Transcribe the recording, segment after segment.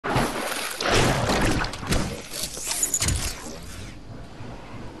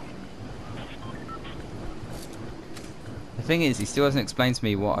The thing is, he still hasn't explained to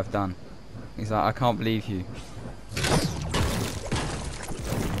me what I've done. He's like, I can't believe you.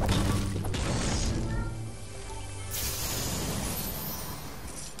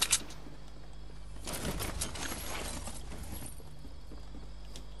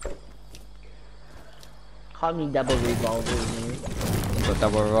 Call me double revolver, man. You got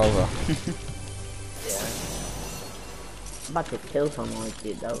double revolver. Yeah. I'm about to kill someone with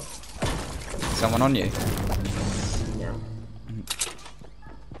it though. Someone on you? Yeah.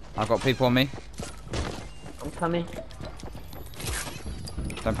 I've got people on me. I'm coming.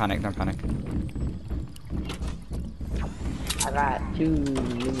 Don't panic, don't panic. I got 2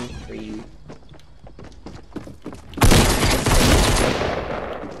 minis for you.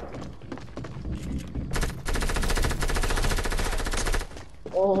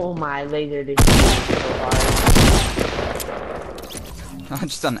 Oh my laser, this is so hard. I've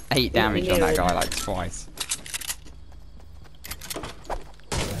just done 8 damage on that guy like twice.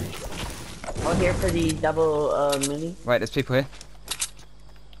 Oh, here for the double mini. Wait, there's people here.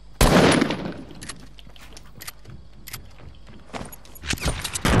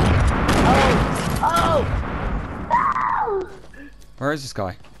 Oh! No! Where is this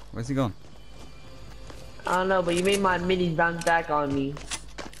guy? Where's he gone? I don't know, but you made my minis bounce back on me.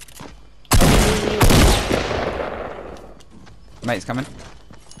 Mate's coming.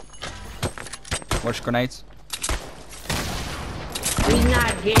 Watch grenades. We're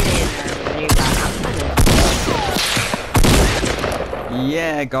not getting there.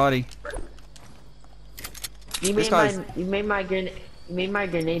 Yeah, got him. You made my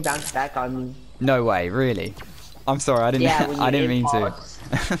grenade bounce back on me. No way, really? I'm sorry, I didn't. Yeah, when you I didn't mean to. impulse.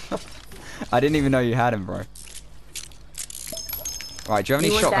 I didn't even know you had him, bro. Right, do you have any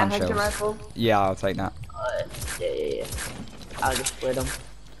shotgun that hunter shells? rifle? Yeah, I'll take that. Yeah. I'll just split them.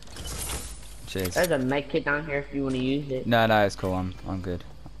 Cheers. There's a med kit down here if you want to use it. No, it's cool. I'm good.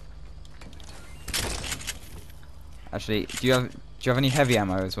 Actually, do you have any heavy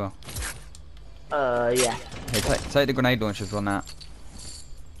ammo as well? Yeah. Hey, take the grenade launchers on that.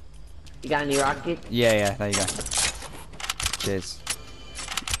 You got any rockets? Yeah, there you go. Cheers.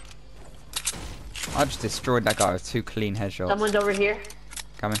 I just destroyed that guy with 2 clean headshots. Someone's over here.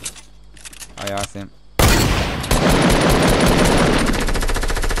 Coming. Oh yeah, I see him.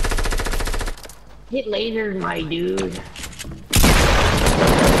 Hit lasers, my dude.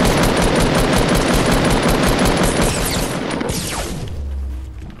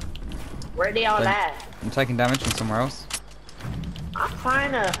 Where they all at? I'm taking damage from somewhere else. I'm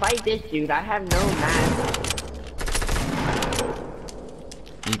trying to fight this dude. I have no match.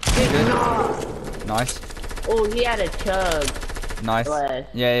 You good? No. Nice. Oh, he had a chug. Nice. Bless.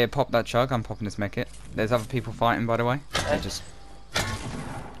 Yeah, pop that chug. I'm popping this mech it. There's other people fighting, by the way. They just...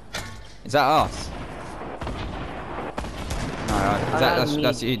 Is that us? No,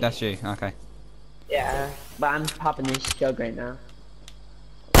 that's you. That's you. Okay. Yeah, but I'm popping this chug right now.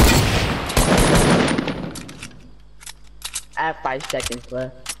 I have 5 seconds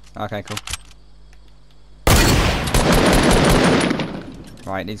left. Okay, cool.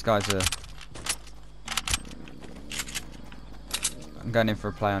 Right, these guys are... I'm going in for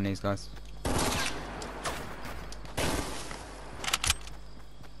a play on these guys.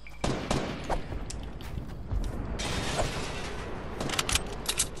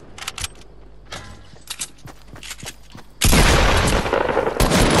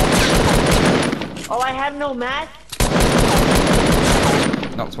 Oh, I have no match?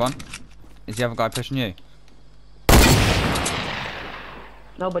 Knocked one. Is the other guy pushing you?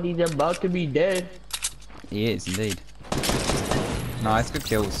 Nobody's about to be dead. He is, indeed. Nice, good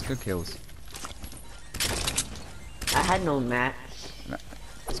kills, good kills. I had no match.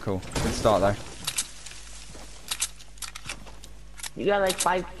 That's cool. Good start though. You got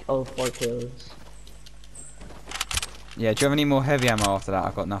like 4 kills. Yeah, do you have any more heavy ammo after that?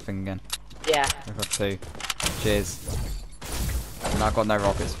 I've got nothing again. Yeah. I've got 2. Cheers. And I've got no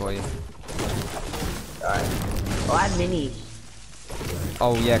rockets for you. Alright. Oh, I have minis.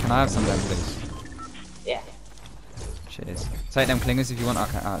 Oh yeah, can I have some of them please? Yeah. Cheers. Take them clingers if you want.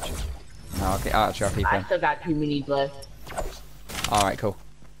 Okay, actually. No, okay, actually I'll keep I them. still got 2 minis left. Alright, cool.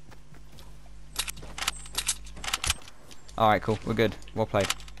 Alright, cool. We're good. Well played.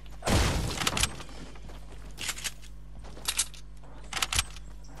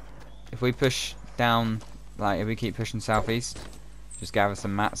 If we push down, like if we keep pushing southeast, just gather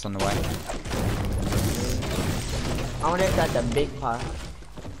some mats on the way. I wonder if that's a big pot.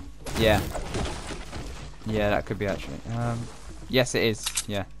 Yeah. Yeah, that could be actually. Yes, it is.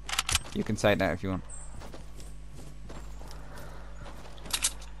 Yeah. You can take that if you want.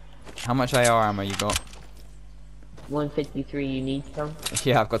 How much AR ammo you got? 153. You need some?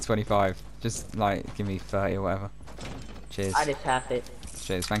 Yeah, I've got 25. Just like give me 30 or whatever. Cheers. I just have it.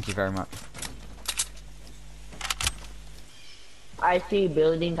 Cheers. Thank you very much. I see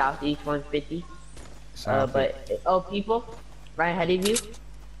building southeast 150. People right ahead of you.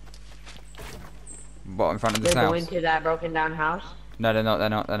 What, in front of this They're house? going to that broken down house. No, they're not. They're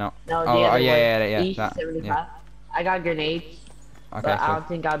not. They're not. No, Oh, the other yeah. East That, 75. yeah. I got grenades, Okay, but I cool. don't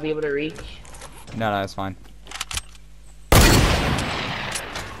think I'll be able to reach. No, that's fine.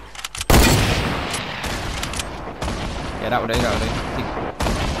 Yeah, that would do. That would do.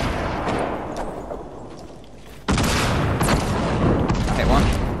 Hit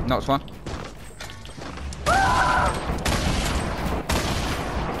one. Knocked one.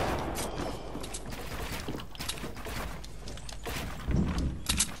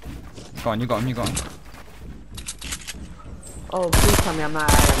 Go on, you got him, you got him. Oh, please tell me I'm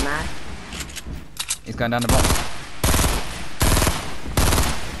not out of match. He's going down the block.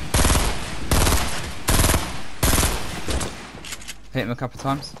 Hit him a couple of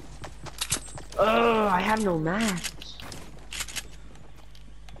times. Oh, I have no match.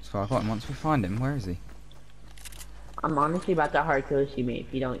 So I got him once we find him. Where is he? I'm honestly about to hard kill you, mate,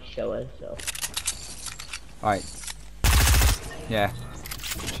 if you don't show us, so. Alright. Yeah.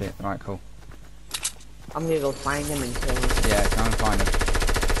 Shit, alright, cool. I'm gonna go find him and kill him. Yeah, go and find him.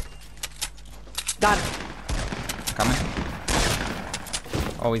 Got him. Coming.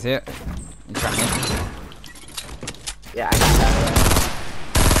 Oh, he's here. He's trapped me. Yeah, I got that.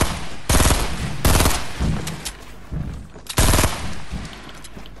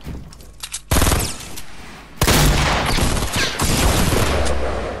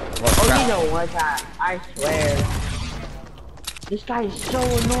 Oh, you know what? I swear. This guy is so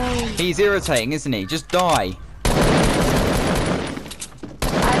annoying. He's irritating, isn't he? Just die.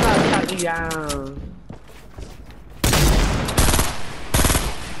 I'm about to shut you down.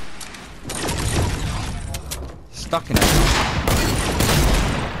 Stuck in it.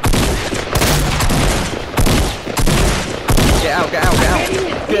 Get out, get out, get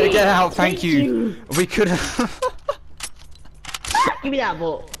out. Get out, thank you. We could have. Give me that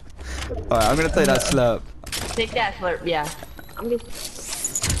bolt. Alright, I'm gonna take that slurp. Take that slurp, yeah. I'm just.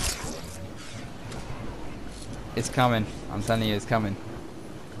 It's coming. I'm telling you, it's coming.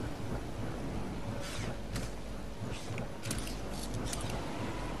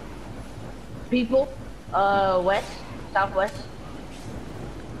 People, west, southwest.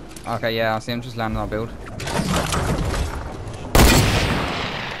 Okay, yeah, I see him just landing on our build.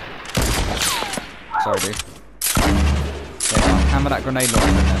 Sorry, dude. Yeah, hammer that grenade launcher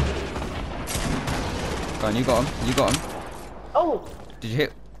in there. Go on, you got him. You got him. Oh! Did you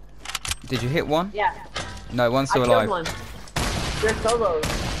hit? Did you hit one? Yeah. No, one's still I alive. killed one. They're solos.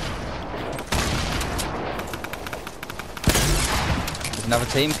 There's another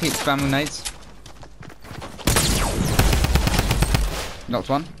team. Keep spamming nades. Knocked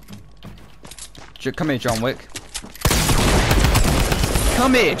one. Come here, John Wick.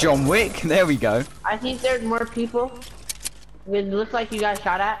 Come here, John Wick. There we go. I think there's more people. It looks like you got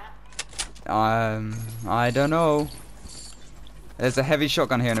shot at. I don't know. There's a heavy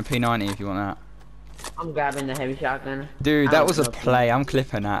shotgun here and a P90 if you want that. I'm grabbing the heavy shotgun. Dude, that was a play. I'm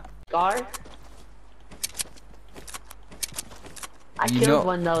clipping that. Scar? I killed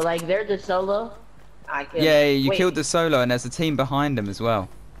one though, like there's a solo. I killed. Yeah, you killed the solo and there's a team behind him as well.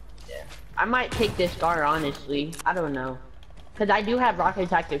 Yeah. I might take this Scar honestly. I don't know. Cause I do have rocket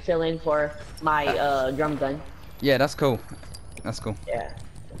attack to fill in for my drum gun. Yeah, that's cool. That's cool. Yeah.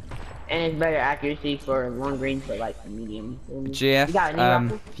 And it's better accuracy for long range for like medium. GF, You got any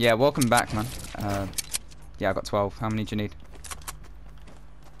rockets? yeah, welcome back, man. Yeah, I got 12. How many do you need?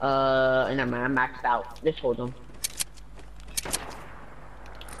 And I'm maxed out. Just hold them.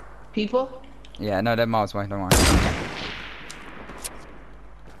 People? Yeah, no, they're miles away, don't worry.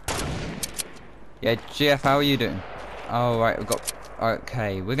 Yeah, GF, how are you doing? Oh, right, we've got...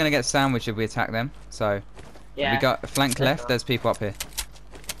 Okay, we're gonna get sandwiched if we attack them, so... Yeah. We got flank left, there's people up here.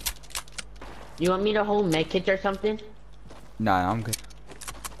 You want me to hold medkits or something? No, I'm good.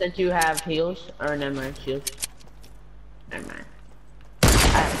 Since you have heals? Or never mind, shields. Never mind. I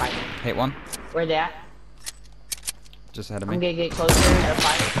have fight. Hit one. Where they at? Just ahead of I'm me. gonna get closer to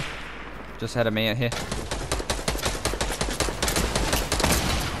fight. Just ahead of me here.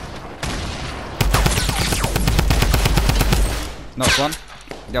 Knocked one.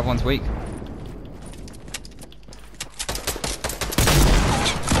 The other one's weak.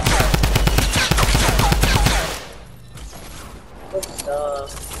 What's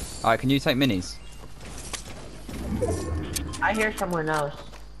Alright, can you take minis? I hear someone else.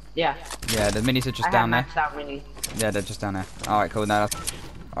 Yeah. Yeah, the minis are just I down there. have maxed out minis. Yeah, they're just down there. Alright, cool. Now,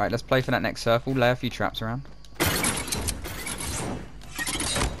 alright, let's play for that next circle. Lay a few traps around.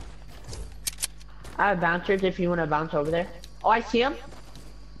 I have bouncers if you want to bounce over there. Oh, I see him.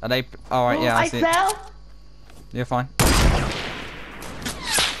 Are they? Alright, yeah, I see it. fell. You're fine.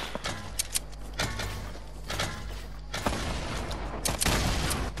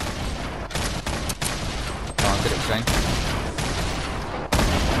 Oh, good exchange.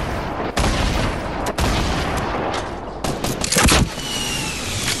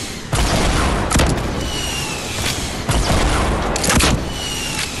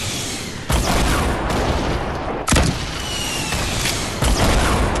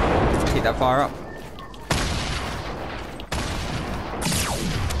 Keep that fire up.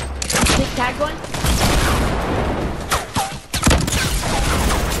 Big tag one.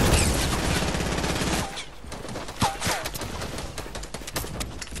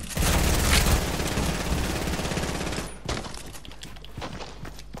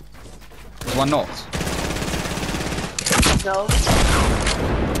 There's one knocked. No.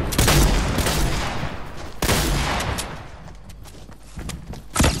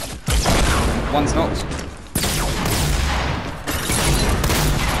 One's knocked.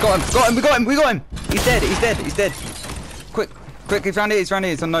 Got him, got him, we got him, we got him! He's dead, he's dead, he's dead. Quick, quick, he's round here,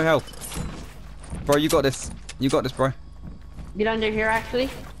 he's on no health. Bro, you got this. You got this, bro. Get under here, actually.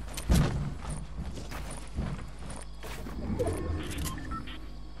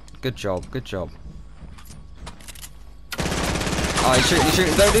 Good job, good job. Oh, he's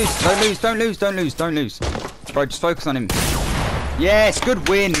shooting, don't lose, don't lose, don't lose, don't lose, don't lose. Bro, just focus on him. Yes, good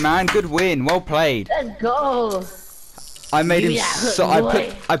win, man, good win, well played. Let's go. I made him Yeah, so,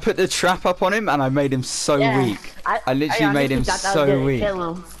 boy. I put the trap up on him and I made him so weak. I literally made him honestly thought that was so gonna weak.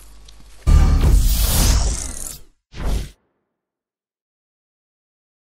 kill him.